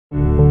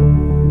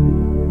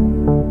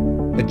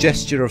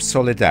gesture of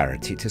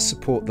solidarity to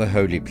support the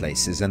holy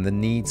places and the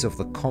needs of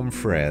the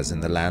confreres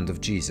in the land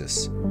of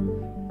Jesus.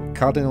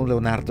 Cardinal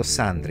Leonardo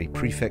Sandri,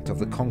 Prefect of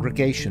the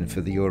Congregation for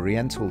the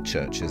Oriental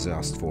Churches,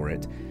 asked for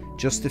it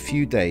just a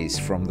few days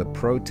from the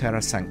Pro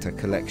Terra Sancta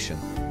Collection,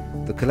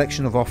 the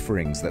collection of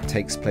offerings that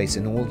takes place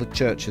in all the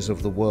churches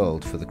of the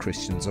world for the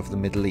Christians of the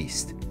Middle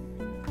East.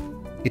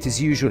 It is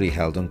usually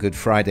held on Good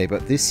Friday,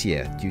 but this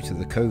year, due to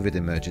the COVID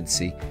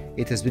emergency,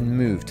 it has been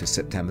moved to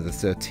September the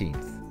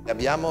 13th.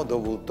 Abbiamo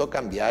dovuto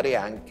cambiare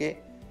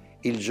anche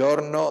il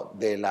giorno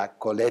della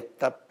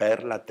colletta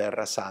per la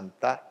Terra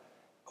Santa,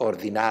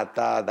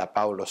 ordinata da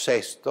Paolo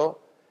VI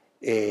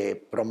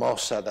e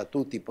promossa da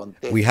tutti i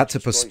pontefici. We had to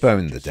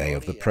postpone the day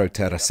of the Pro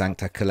Terra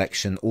Sancta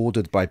Collection,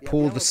 ordered by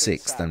Paul VI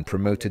and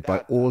promoted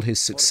by all his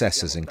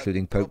successors,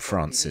 including Pope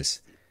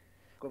Francis.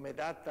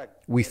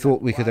 We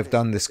thought we could have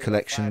done this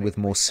collection with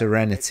more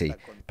serenity.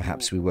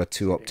 Perhaps we were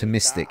too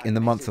optimistic in the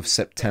month of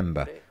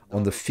September,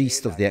 on the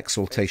Feast of the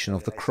Exaltation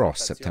of the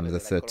Cross, September the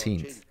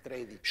 13th.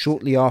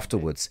 Shortly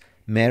afterwards,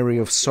 Mary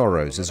of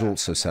Sorrows is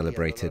also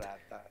celebrated.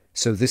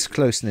 So this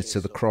closeness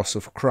to the cross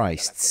of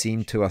Christ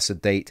seemed to us a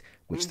date,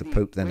 which the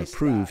Pope then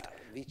approved,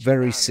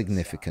 very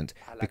significant,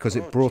 because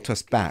it brought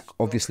us back,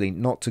 obviously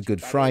not to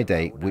Good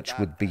Friday, which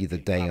would be the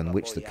day on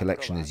which the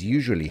collection is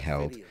usually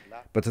held,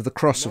 but to the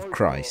cross of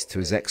Christ, to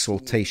his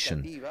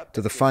exaltation,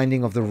 to the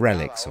finding of the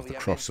relics of the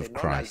cross of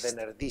Christ.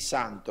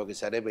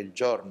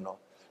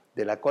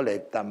 The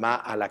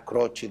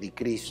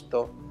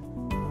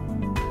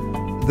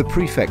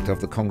Prefect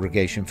of the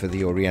Congregation for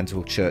the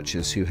Oriental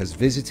Churches, who has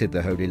visited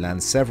the Holy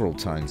Land several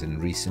times in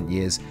recent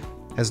years,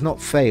 has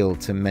not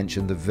failed to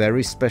mention the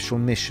very special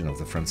mission of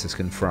the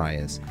Franciscan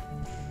friars.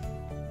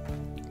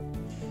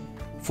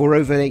 For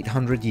over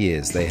 800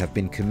 years they have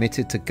been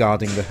committed to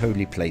guarding the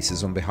holy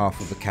places on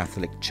behalf of the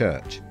Catholic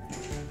Church,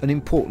 an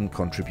important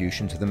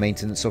contribution to the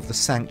maintenance of the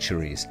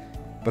sanctuaries,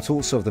 but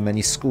also of the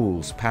many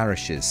schools,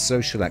 parishes,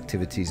 social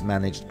activities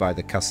managed by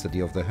the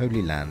custody of the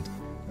Holy Land,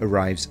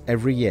 arrives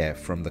every year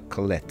from the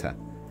Colletta.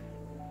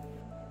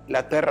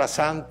 La Terra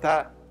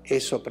Santa è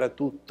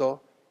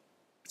soprattutto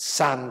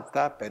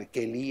santa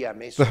perché lì ha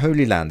messo. The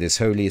Holy Land is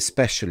holy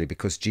especially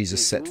because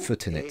Jesus set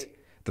foot in it.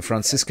 The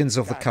Franciscans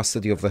of the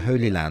custody of the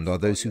Holy Land are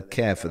those who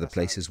care for the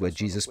places where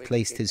Jesus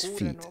placed his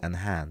feet and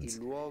hands.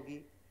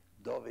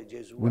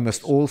 We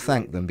must all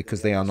thank them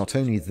because they are not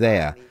only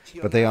there,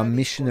 but they are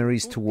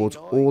missionaries towards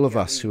all of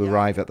us who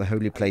arrive at the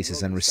holy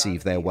places and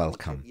receive their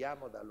welcome.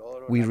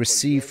 We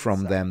receive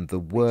from them the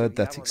word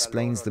that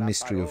explains the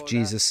mystery of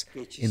Jesus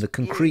in the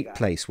concrete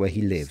place where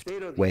he lived,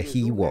 where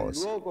he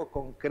was.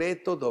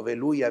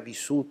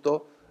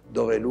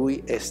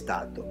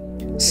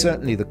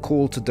 Certainly the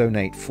call to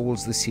donate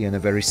falls this year in a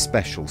very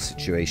special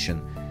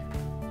situation,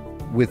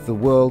 with the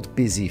world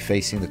busy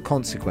facing the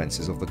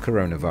consequences of the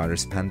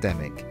coronavirus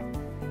pandemic.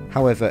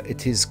 However,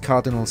 it is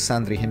Cardinal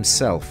Sandri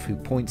himself who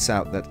points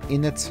out that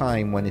in a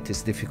time when it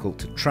is difficult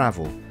to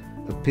travel,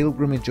 a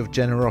pilgrimage of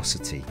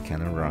generosity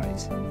can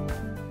arise.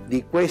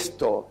 Di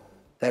questo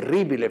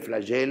terribile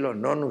flagello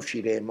non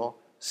usciremo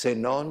se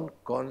non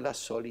con la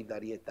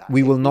solidarietà.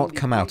 We will not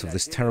come out of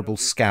this terrible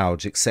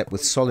scourge except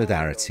with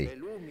solidarity.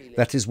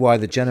 That is why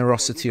the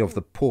generosity of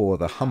the poor,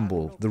 the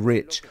humble, the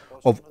rich,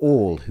 of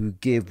all who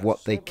give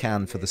what they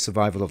can for the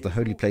survival of the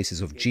holy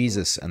places of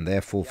Jesus and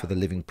therefore for the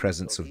living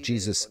presence of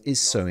Jesus is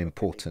so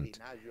important.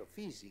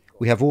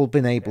 We have all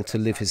been able to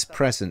live his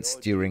presence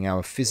during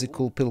our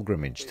physical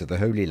pilgrimage to the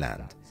Holy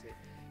Land.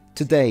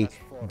 Today,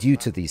 due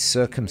to these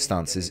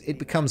circumstances, it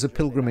becomes a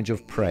pilgrimage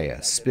of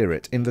prayer,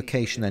 spirit,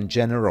 invocation and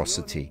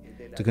generosity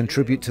to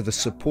contribute to the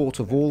support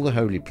of all the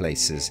holy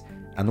places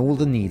and all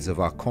the needs of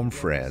our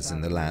confreres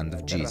in the land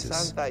of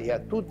Jesus. E a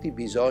tutti i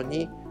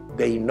bisogni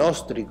dei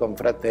nostri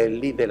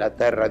confratelli della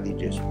terra di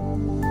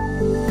Gesù.